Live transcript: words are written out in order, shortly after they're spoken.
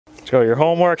So your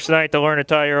homework's tonight to learn to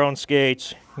tie your own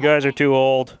skates. You guys are too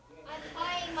old. I'm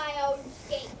tying my own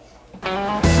skates.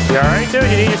 You alright, dude?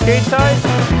 You need your skates tied?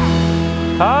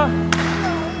 Huh?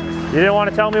 You didn't want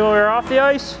to tell me when we were off the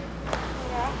ice? Yeah,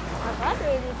 I thought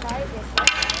they would tie this.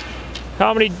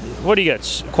 How many, what do you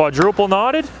get? Quadruple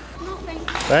knotted? Nothing.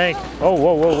 Thank. Oh,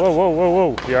 whoa, whoa, whoa, whoa, whoa,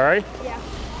 whoa. You alright? Yeah.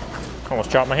 Almost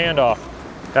chopped my hand off.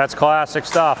 That's classic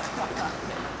stuff.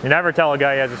 You never tell a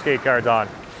guy he has his skate guards on.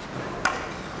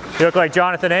 You look like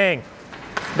Jonathan Ang.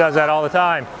 Does that all the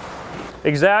time.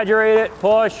 Exaggerate it,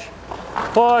 push,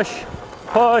 push,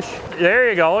 push. There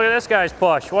you go, look at this guy's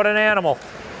push. What an animal.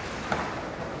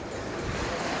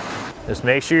 Just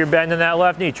make sure you're bending that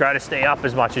left knee. Try to stay up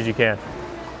as much as you can.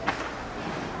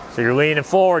 So you're leaning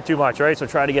forward too much, right? So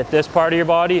try to get this part of your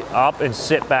body up and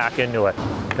sit back into it.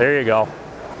 There you go.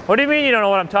 What do you mean you don't know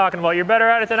what I'm talking about? You're better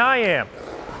at it than I am.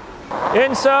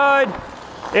 Inside,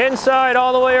 inside,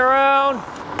 all the way around.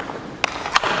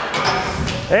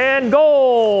 And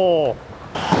goal.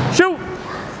 Shoot.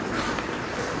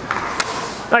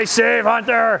 Nice save,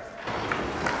 Hunter.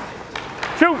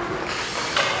 Shoot.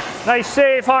 Nice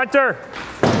save, Hunter.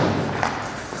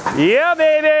 Yeah,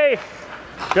 baby.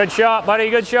 Good shot, buddy,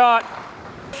 good shot.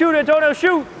 Shoot, Antonio,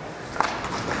 shoot.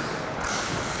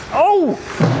 Oh,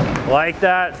 like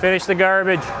that, finish the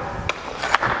garbage.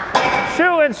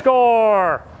 Shoot and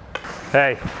score.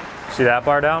 Hey, see that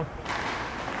bar down?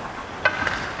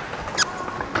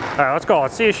 All right, let's go.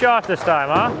 Let's see a shot this time,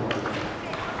 huh?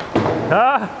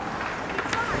 Huh?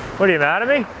 What are you mad at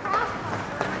me?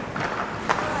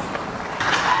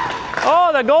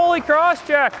 Oh, the goalie cross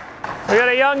check. We got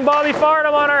a young Bobby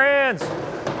Farnham on our hands.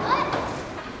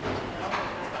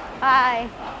 Hi.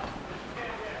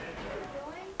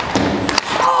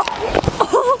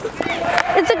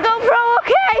 It's a GoPro,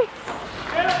 okay?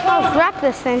 Let's wrap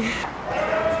this thing.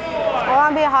 I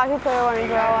want to be a hockey player when I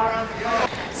grow up.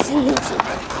 Woo!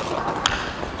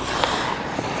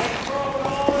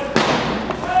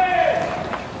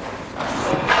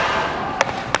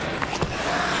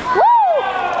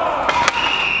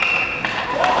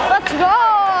 Let's go!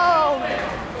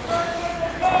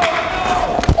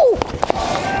 Ooh.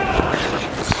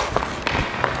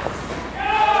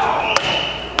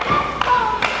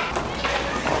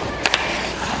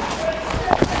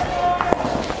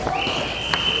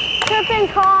 Tripping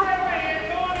call.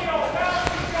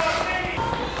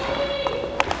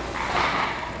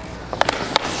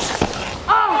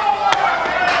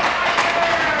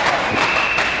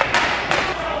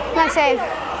 Nice save.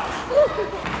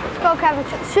 Let's go, Kevin.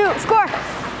 Shoot, score.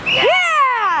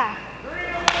 Yeah!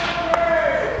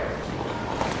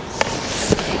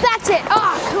 That's it.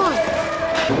 Oh, come on.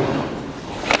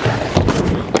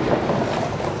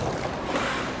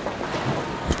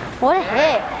 What a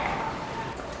hit.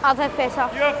 I'll take face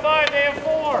off. You have 5, they have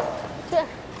 4. Yeah.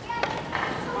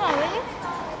 Oh, really?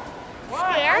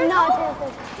 What? Scared? No, I'll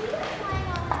take face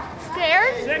off.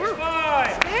 Scared?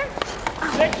 6-5. Scared?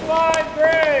 6-5, Greg.